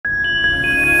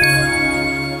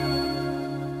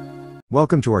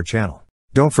Welcome to our channel.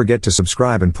 Don't forget to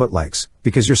subscribe and put likes,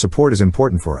 because your support is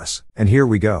important for us. And here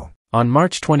we go. On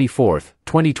March 24,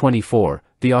 2024,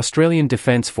 the Australian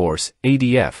Defence Force,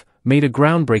 ADF, made a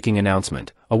groundbreaking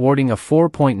announcement, awarding a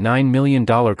 $4.9 million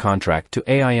contract to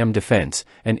AIM Defence,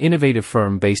 an innovative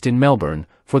firm based in Melbourne,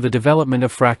 for the development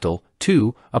of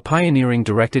Fractl2, a pioneering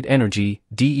directed energy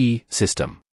 (DE)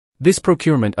 system. This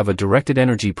procurement of a directed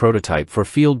energy prototype for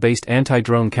field-based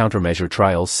anti-drone countermeasure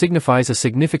trials signifies a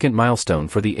significant milestone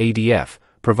for the ADF,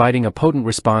 providing a potent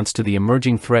response to the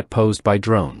emerging threat posed by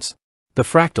drones. The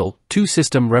Fractl2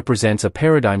 system represents a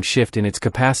paradigm shift in its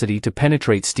capacity to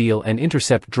penetrate steel and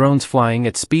intercept drones flying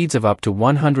at speeds of up to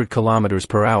 100 km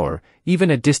per hour, even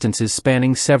at distances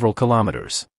spanning several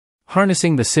kilometers.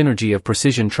 Harnessing the synergy of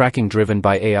precision tracking driven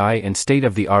by AI and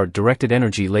state-of-the-art directed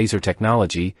energy laser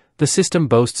technology, the system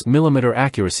boasts millimeter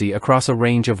accuracy across a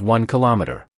range of 1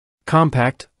 kilometer.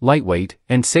 Compact, lightweight,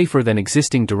 and safer than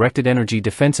existing directed energy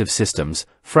defensive systems,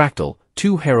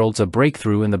 Fractl2 heralds a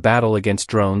breakthrough in the battle against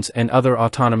drones and other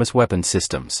autonomous weapons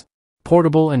systems.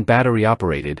 Portable and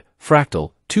battery-operated,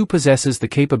 Fractl2 possesses the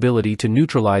capability to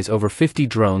neutralize over 50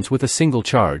 drones with a single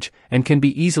charge, and can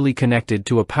be easily connected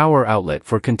to a power outlet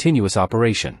for continuous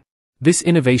operation. This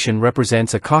innovation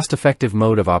represents a cost-effective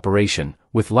mode of operation,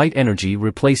 with light energy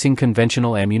replacing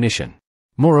conventional ammunition.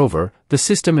 Moreover, the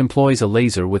system employs a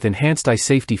laser with enhanced eye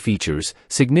safety features,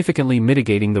 significantly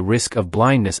mitigating the risk of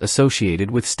blindness associated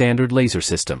with standard laser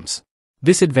systems.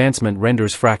 This advancement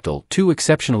renders Fractl2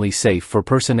 exceptionally safe for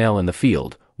personnel in the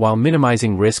field, while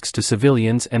minimizing risks to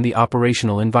civilians and the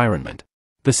operational environment.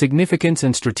 The significance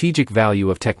and strategic value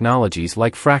of technologies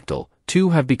like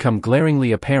Fractl2 have become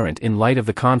glaringly apparent in light of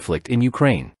the conflict in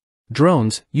Ukraine.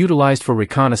 Drones, utilized for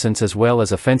reconnaissance as well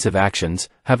as offensive actions,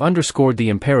 have underscored the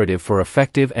imperative for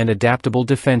effective and adaptable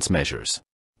defense measures.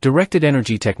 Directed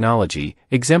energy technology,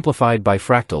 exemplified by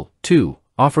Fractl2,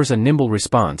 offers a nimble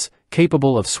response,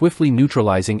 capable of swiftly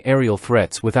neutralizing aerial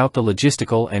threats without the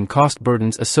logistical and cost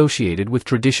burdens associated with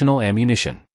traditional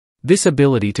ammunition. This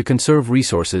ability to conserve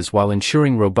resources while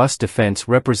ensuring robust defense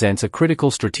represents a critical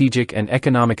strategic and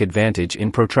economic advantage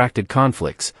in protracted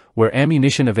conflicts, where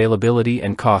ammunition availability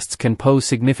and costs can pose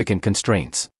significant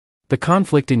constraints. The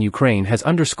conflict in Ukraine has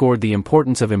underscored the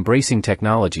importance of embracing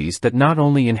technologies that not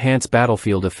only enhance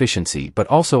battlefield efficiency but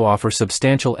also offer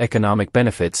substantial economic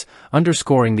benefits,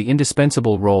 underscoring the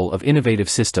indispensable role of innovative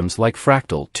systems like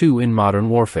Fractl2 in modern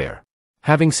warfare.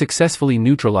 Having successfully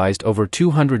neutralized over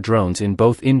 200 drones in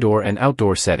both indoor and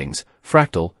outdoor settings,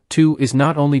 Fractl2 is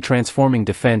not only transforming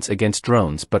defense against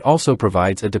drones but also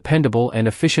provides a dependable and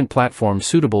efficient platform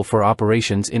suitable for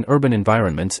operations in urban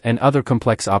environments and other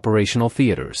complex operational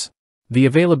theaters. The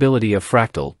availability of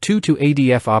Fractl2 to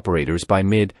ADF operators by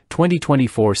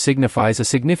mid-2024 signifies a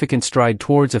significant stride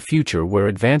towards a future where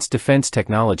advanced defense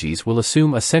technologies will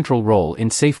assume a central role in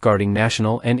safeguarding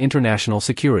national and international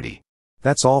security.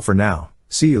 That's all for now.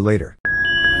 See you later.